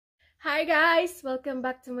Hi guys, welcome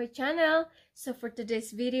back to my channel. So for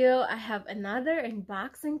today's video, I have another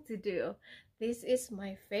unboxing to do. This is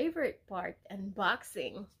my favorite part,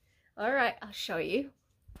 unboxing. Alright, I'll show you.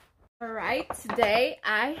 Alright, today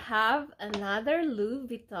I have another Louis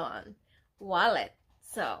Vuitton wallet.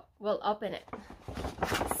 So we'll open it.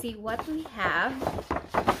 See what we have.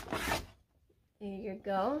 Here you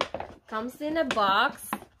go. Comes in a box.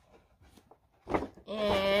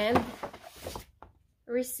 And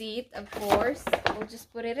receipt, of course. We'll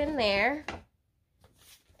just put it in there,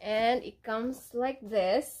 and it comes like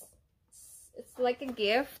this. It's like a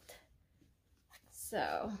gift.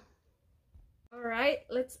 So all right,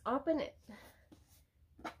 let's open it.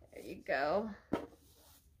 There you go.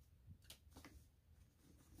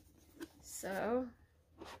 So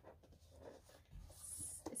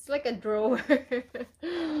it's like a drawer.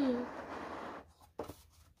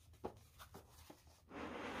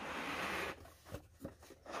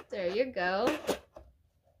 There you go.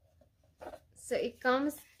 So it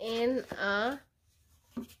comes in a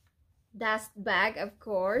dust bag, of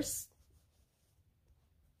course.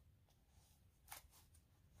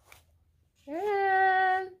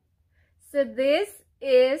 And so this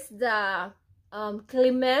is the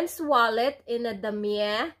Clemence wallet in a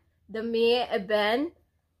Damier Ebene.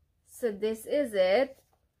 So this is it.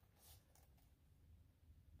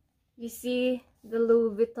 You see the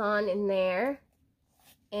Louis Vuitton in there.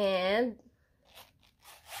 And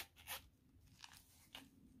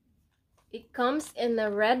it comes in a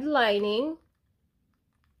red lining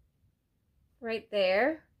right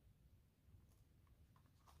there,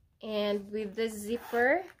 and with the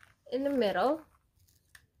zipper in the middle.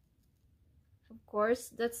 Of course,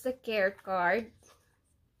 that's the care card.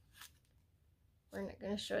 We're not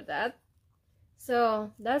gonna show that.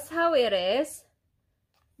 So that's how it is.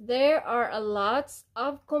 There are a lots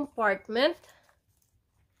of compartments.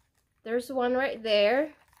 There's one right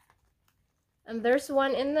there, and there's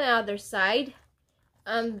one in the other side,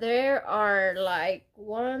 and there are like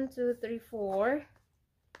 1, 2, 3, 4,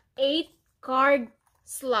 8 card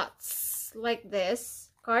slots like this.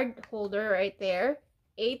 Card holder right there.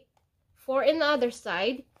 4 in the other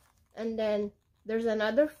side, and then there's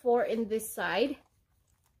another 4 in this side,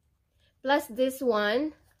 plus this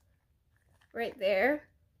one right there.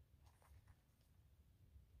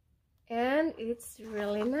 And it's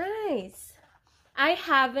really nice. I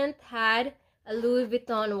haven't had a Louis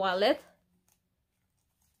Vuitton wallet,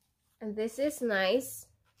 and this is nice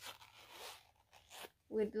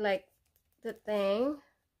with like the thing,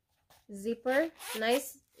 zipper,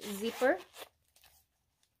 nice zipper.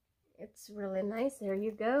 It's really nice. There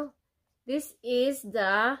you go. This is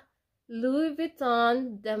the Louis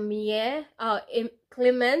Vuitton Damier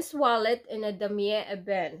Clemence wallet in a Damier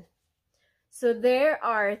Ebene. So there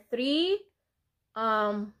are 3,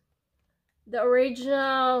 the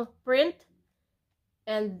original print,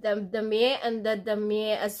 and the Damier and the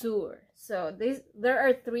Damier Azure. So there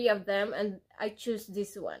are 3 of them, and I choose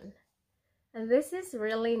this one. And this is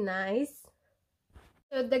really nice.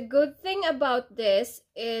 So the good thing about this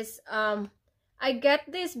is I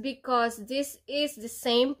get this because this is the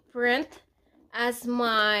same print as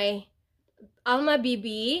my Alma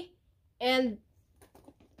BB, and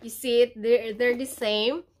you see it, they're the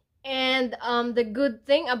same. And the good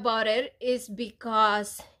thing about it is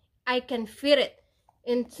because I can fit it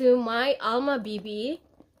into my Alma BB.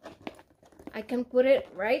 I can put it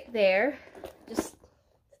right there, just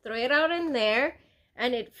throw it out in there,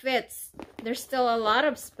 and it fits. There's still a lot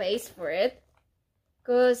of space for it,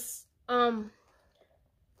 because you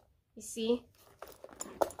see,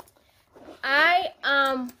 I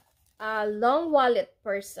am a long wallet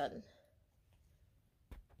person.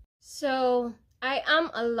 So I am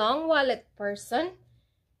a long wallet person.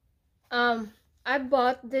 I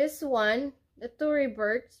bought this one, the Tory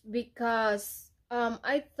Burks, because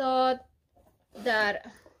I thought that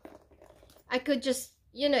I could just,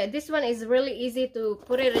 you know, this one is really easy to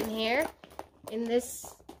put it in here, in this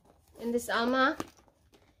Alma,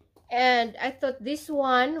 and I thought this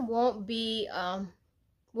one won't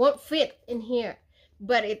fit in here,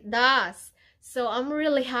 but it does. So I'm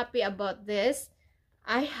really happy about this.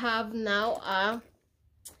 I have now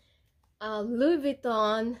a Louis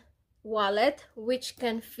Vuitton wallet which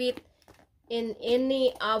can fit in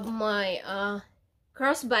any of my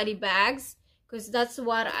crossbody bags, because that's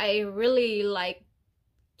what I really like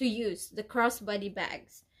to use, the crossbody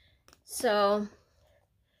bags. So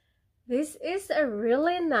this is a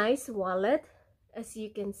really nice wallet, as you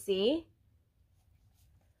can see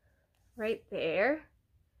right there.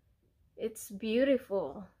 It's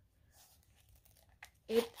beautiful.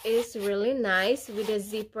 It is really nice with a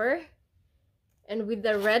zipper, and with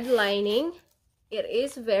the red lining. It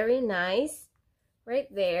is very nice.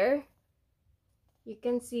 Right there, you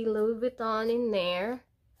can see Louis Vuitton in there,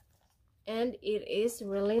 and it is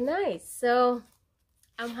really nice. So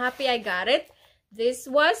I'm happy I got it. This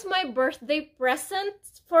was my birthday present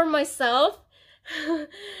for myself.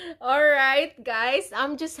 Alright guys,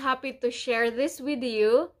 I'm just happy to share this with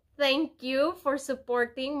you. Thank you for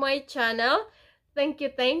supporting my channel. Thank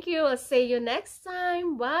you. I'll see you next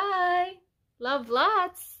time. Bye. Love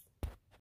lots.